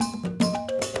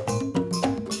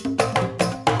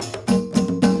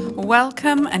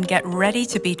Welcome and get ready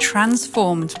to be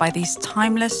transformed by these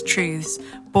timeless truths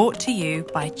brought to you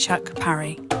by Chuck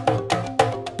Parry.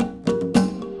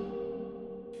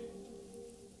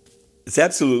 It's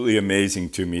absolutely amazing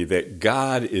to me that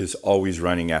God is always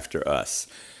running after us.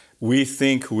 We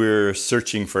think we're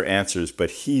searching for answers,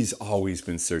 but He's always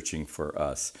been searching for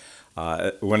us.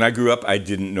 When I grew up, I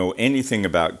didn't know anything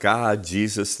about God,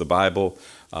 Jesus, the Bible,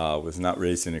 was not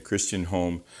raised in a Christian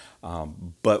home.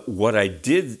 But what I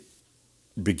did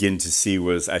begin to see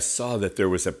was I saw that there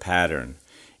was a pattern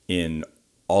in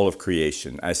all of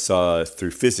creation. I saw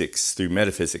through physics, through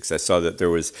metaphysics, I saw that there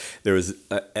was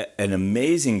an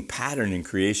amazing pattern in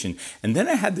creation. And then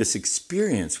I had this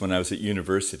experience when I was at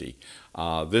university.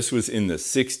 This was in the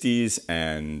 60s,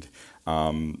 and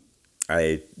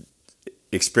I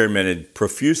experimented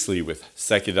profusely with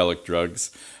psychedelic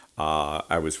drugs.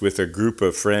 I was with a group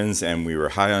of friends, and we were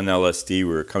high on LSD. We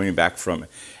were coming back from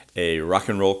a rock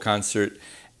and roll concert,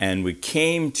 and we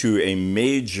came to a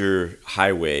major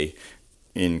highway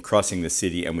in crossing the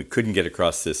city, and we couldn't get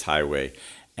across this highway.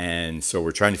 And so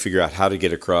we're trying to figure out how to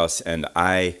get across, and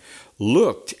I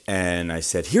looked and I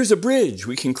said, "Here's a bridge,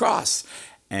 we can cross."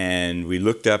 And we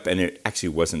looked up, and it actually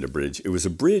wasn't a bridge. It was a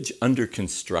bridge under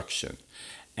construction.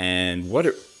 And what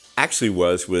it actually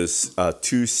was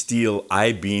two steel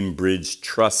I-beam bridge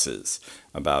trusses,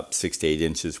 about 6 to 8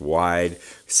 inches wide,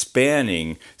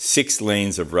 spanning 6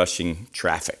 lanes of rushing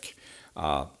traffic.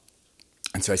 And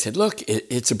so I said, "Look,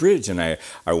 it's a bridge." And I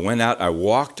went out, I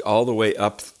walked all the way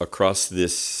up across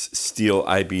this steel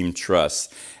I-beam truss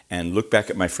and looked back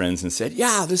at my friends and said,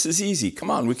 "Yeah, this is easy. Come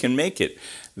on, we can make it."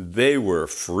 They were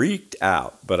freaked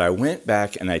out, but I went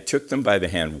back and I took them by the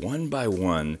hand one by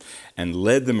one and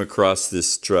led them across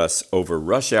this truss over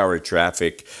rush hour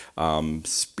traffic,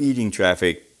 speeding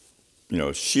traffic,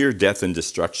 sheer death and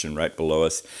destruction right below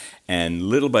us. And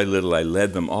little by little, I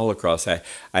led them all across. I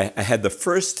had the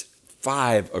first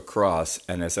 5 across,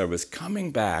 and as I was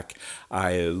coming back,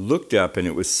 I looked up and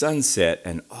it was sunset,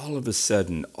 and all of a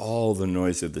sudden, all the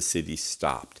noise of the city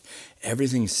stopped.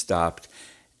 Everything stopped,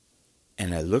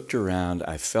 and I looked around.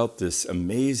 I felt this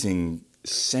amazing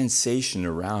sensation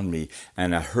around me,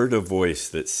 and I heard a voice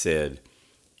that said,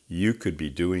 "You could be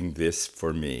doing this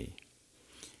for me."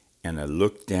 And I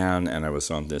looked down, and I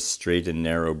was on this straight and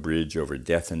narrow bridge over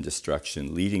death and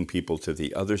destruction, leading people to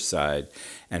the other side.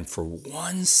 And for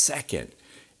 1 second,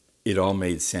 it all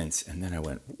made sense. And then I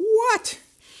went, "What?"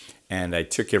 And I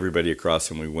took everybody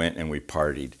across, and we went and we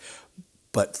partied.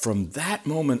 But from that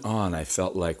moment on, I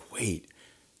felt like, wait,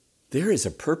 there is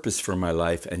a purpose for my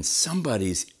life, and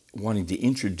somebody's wanting to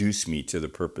introduce me to the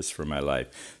purpose for my life.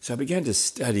 So I began to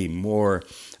study more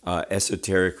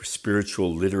esoteric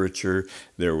spiritual literature.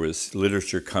 There was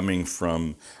literature coming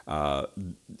from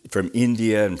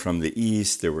India and from the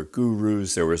East. There were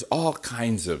gurus. There was all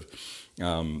kinds of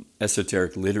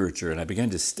esoteric literature. And I began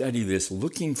to study this,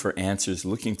 looking for answers,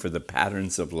 looking for the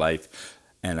patterns of life.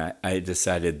 And I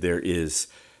decided there is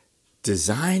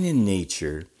design in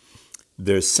nature.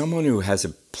 There's someone who has a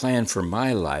plan for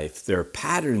my life. There are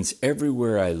patterns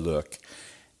everywhere I look.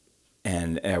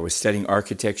 And I was studying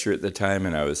architecture at the time,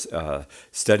 and I was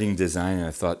studying design, and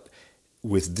I thought,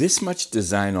 with this much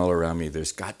design all around me,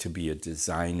 there's got to be a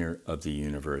designer of the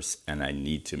universe, and I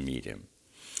need to meet him.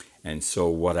 And so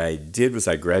what I did was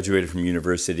I graduated from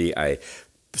university. I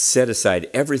set aside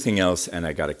everything else, and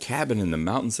I got a cabin in the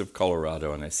mountains of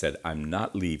Colorado, and I said, I'm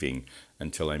not leaving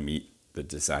until I meet the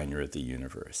designer of the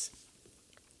universe.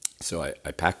 So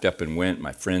I packed up and went.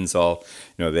 My friends all,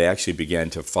 they actually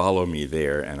began to follow me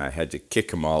there, and I had to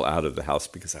kick them all out of the house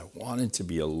because I wanted to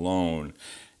be alone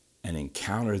and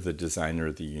encounter the designer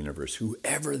of the universe,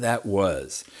 whoever that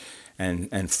was.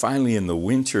 And finally, in the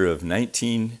winter of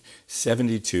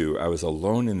 1972, I was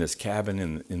alone in this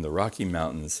cabin in the Rocky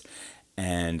Mountains,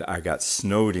 and I got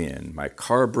snowed in. My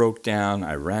car broke down.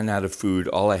 I ran out of food.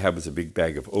 All I had was a big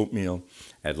bag of oatmeal.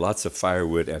 I had lots of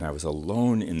firewood, and I was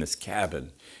alone in this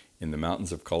cabin in the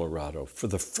mountains of Colorado for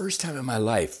the first time in my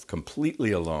life,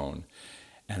 completely alone.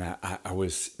 And I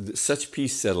was, such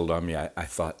peace settled on me. I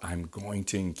thought, I'm going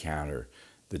to encounter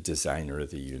the designer of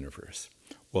the universe.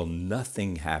 Well,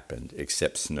 nothing happened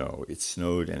except snow. It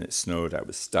snowed and it snowed. I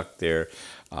was stuck there.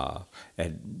 I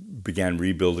began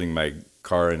rebuilding my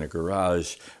car in a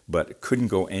garage, but couldn't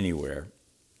go anywhere.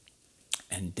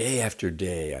 And day after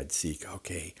day, I'd seek,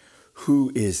 okay,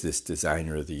 who is this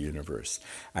designer of the universe?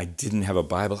 I didn't have a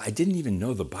Bible. I didn't even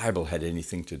know the Bible had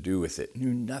anything to do with it.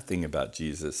 Knew nothing about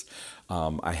Jesus.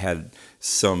 I had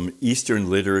some Eastern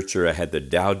literature. I had the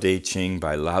Tao Te Ching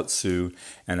by Lao Tzu,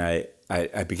 and I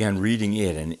began reading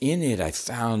it. And in it, I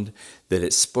found that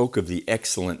it spoke of the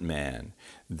excellent man,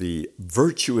 the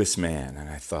virtuous man. And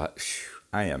I thought,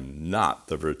 I am not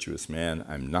the virtuous man.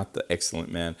 I'm not the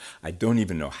excellent man. I don't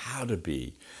even know how to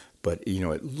be. But,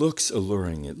 it looks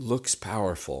alluring. It looks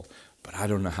powerful. But I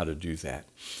don't know how to do that.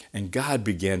 And God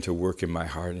began to work in my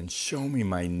heart and show me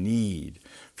my need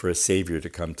for a Savior to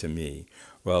come to me.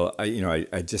 Well,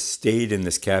 I just stayed in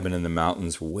this cabin in the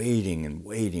mountains waiting and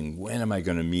waiting. When am I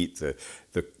going to meet the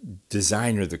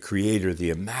designer, the creator, the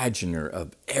imaginer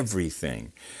of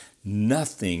everything?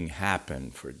 Nothing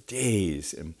happened for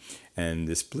days. And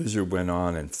this blizzard went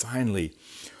on. And finally,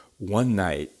 one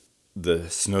night, the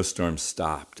snowstorm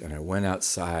stopped, and I went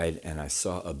outside and I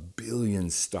saw 1 billion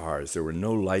stars. There were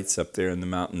no lights up there in the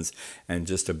mountains, and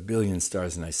just 1 billion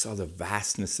stars. And I saw the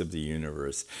vastness of the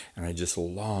universe, and I just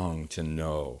longed to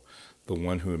know the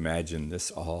one who imagined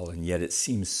this all. And yet it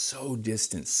seemed so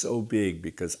distant, so big,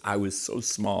 because I was so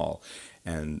small,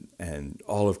 and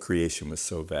all of creation was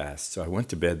so vast. So I went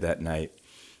to bed that night.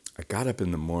 I got up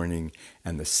in the morning,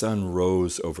 and the sun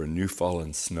rose over new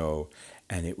fallen snow,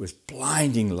 and it was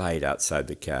blinding light outside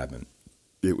the cabin.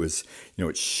 It was,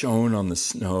 it shone on the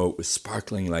snow. It was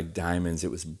sparkling like diamonds.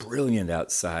 It was brilliant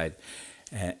outside.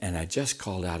 And I just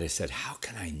called out. I said, "How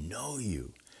can I know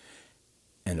you?"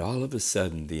 And all of a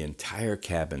sudden, the entire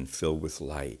cabin filled with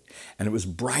light. And it was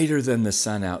brighter than the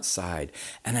sun outside.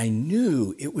 And I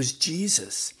knew it was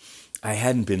Jesus. I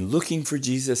hadn't been looking for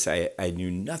Jesus. I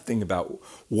knew nothing about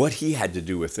what he had to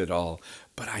do with it all.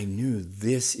 But I knew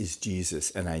this is Jesus.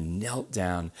 And I knelt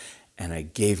down and I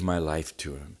gave my life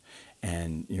to him.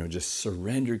 And, just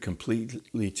surrendered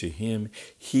completely to him.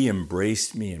 He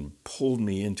embraced me and pulled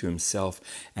me into himself.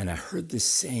 And I heard this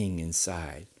saying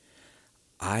inside,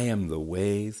 "I am the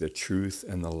way, the truth,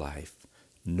 and the life.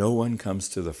 No one comes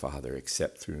to the Father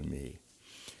except through me."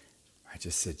 I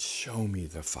just said, "Show me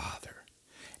the Father."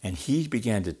 And he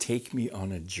began to take me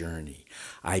on a journey.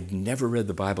 I'd never read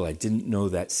the Bible. I didn't know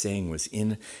that saying was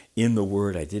in the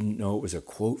Word. I didn't know it was a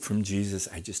quote from Jesus.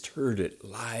 I just heard it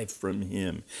live from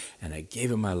him. And I gave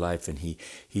him my life, and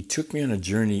he took me on a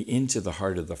journey into the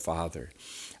heart of the Father.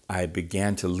 I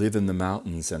began to live in the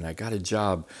mountains, and I got a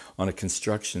job on a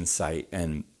construction site.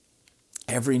 And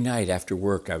every night after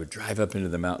work, I would drive up into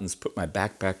the mountains, put my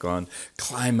backpack on,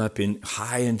 climb up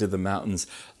high into the mountains,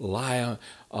 lie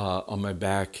on my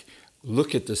back,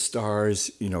 look at the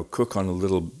stars, cook on a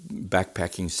little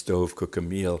backpacking stove, cook a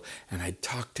meal, and I'd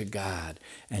talk to God,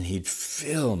 and he'd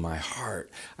fill my heart.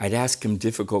 I'd ask him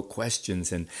difficult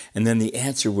questions, and then the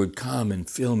answer would come and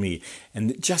fill me.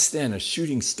 And just then, a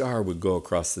shooting star would go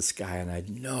across the sky, and I'd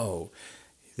know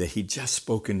that he'd just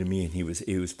spoken to me, and he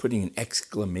was putting an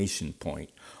exclamation point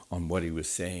on what he was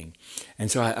saying. And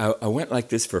so I went like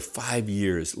this for 5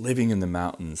 years, living in the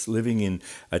mountains, living in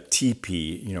a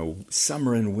teepee,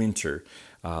 summer and winter,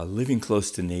 living close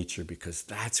to nature, because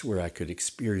that's where I could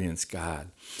experience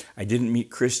God. I didn't meet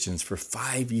Christians for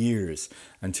 5 years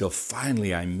until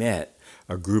finally I met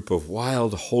a group of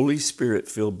wild, Holy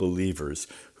Spirit-filled believers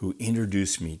who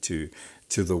introduced me to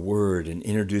the Word and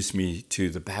introduced me to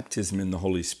the baptism in the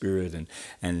Holy Spirit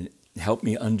and helped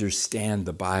me understand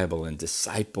the Bible and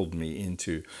discipled me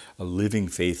into a living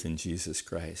faith in Jesus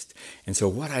Christ. And so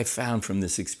what I found from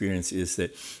this experience is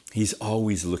that he's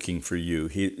always looking for you.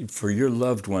 For your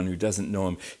loved one who doesn't know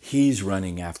him, he's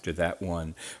running after that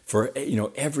one. For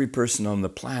every person on the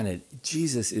planet,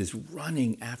 Jesus is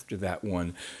running after that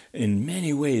one, in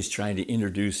many ways trying to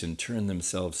introduce and turn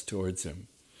themselves towards him.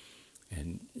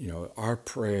 And our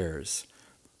prayers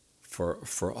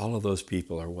for all of those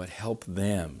people are what help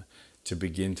them to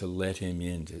begin to let him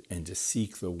in and to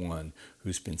seek the one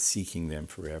who's been seeking them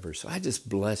forever. So I just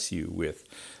bless you with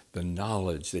the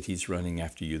knowledge that he's running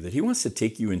after you, that he wants to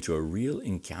take you into a real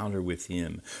encounter with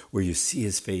him, where you see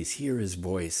his face, hear his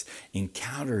voice,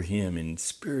 encounter him in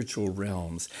spiritual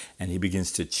realms, and he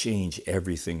begins to change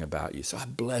everything about you. So I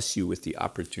bless you with the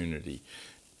opportunity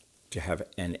to have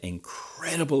an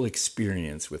incredible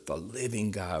experience with the living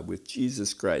God, with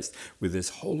Jesus Christ, with his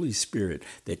Holy Spirit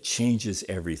that changes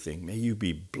everything. May you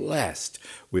be blessed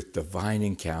with divine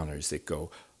encounters that go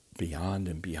beyond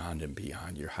and beyond and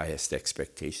beyond your highest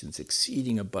expectations,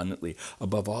 exceeding abundantly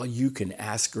above all you can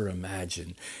ask or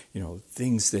imagine.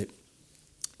 Things that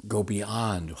go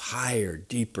beyond, higher,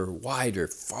 deeper, wider,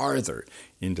 farther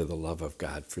into the love of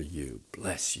God for you.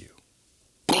 Bless you.